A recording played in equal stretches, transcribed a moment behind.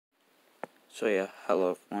So yeah,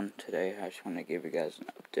 hello everyone. Today I just want to give you guys an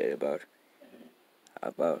update about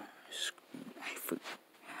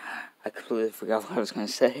I completely forgot what I was gonna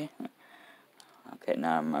say. Okay,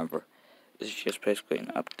 now I remember. This is just basically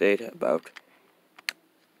an update about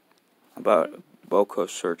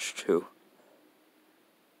Bocos Search 2.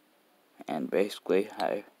 And basically,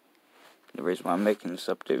 the reason why I'm making this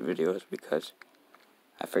update video is because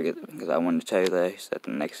I wanted to tell you guys that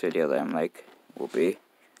the next video that I make will be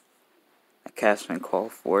a casting call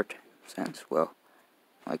for it. Since, well,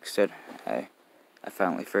 like I said, I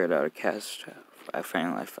finally figured out a cast. I'm sorry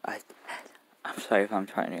if I'm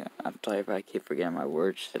sorry if I keep forgetting my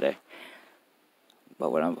words today.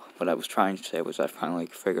 But what I was trying to say was I finally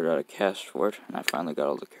figured out a cast for it, and I finally got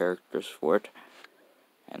all the characters for it.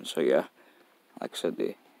 And so yeah, like I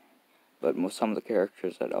said, some of the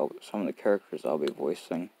characters I'll be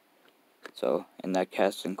voicing. So in that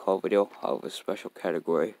casting call video, I'll have a special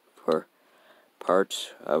category for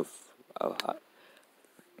parts of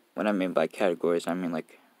what I mean by categories, I mean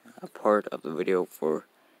like a part of the video for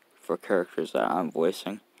characters that I'm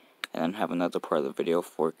voicing, and then have another part of the video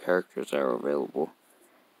for characters that are available.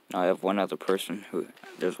 Now I have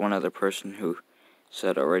there's one other person who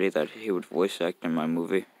said already that he would voice act in my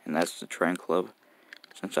movie, and that's the Train Club,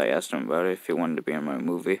 since I asked him about it if he wanted to be in my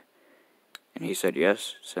movie, and he said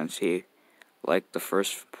yes, since he liked the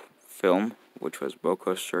first film, which was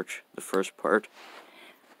Bocos Search, the first part.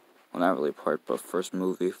 Well, not really part, but first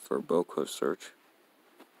movie for Bocos Search.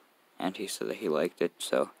 And he said that he liked it,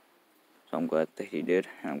 so I'm glad that he did,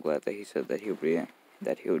 and I'm glad that he said that he would be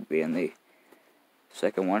in the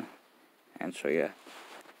second one. And so yeah,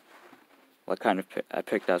 I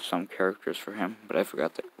picked out some characters for him, but I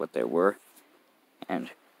forgot what they were,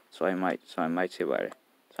 and so I might see about it.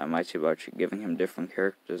 So I might see about giving him different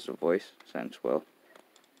characters a voice,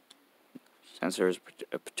 since there's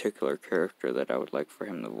a particular character that I would like for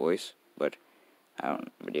him to voice, but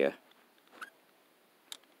yeah,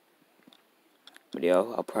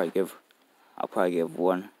 I'll probably give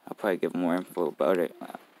more info about it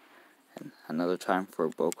another time for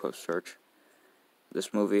Bocos Search.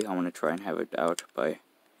 This movie I'm gonna try and have it out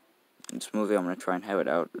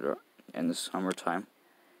in the summertime,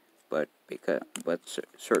 but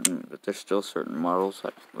there's still certain models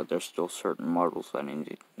that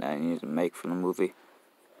I need to make for the movie,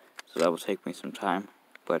 so that will take me some time.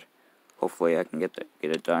 But hopefully I can get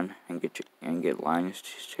it done and get lines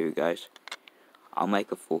to you guys. I'll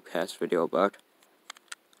make a full cast video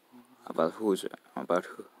I'll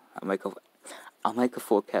make a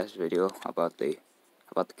full cast video about the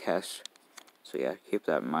cast. So yeah, keep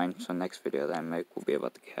that in mind. So next video that I make will be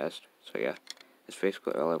about the cast. So yeah, that's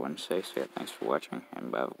basically all I want to say. So yeah, thanks for watching,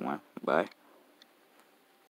 and bye.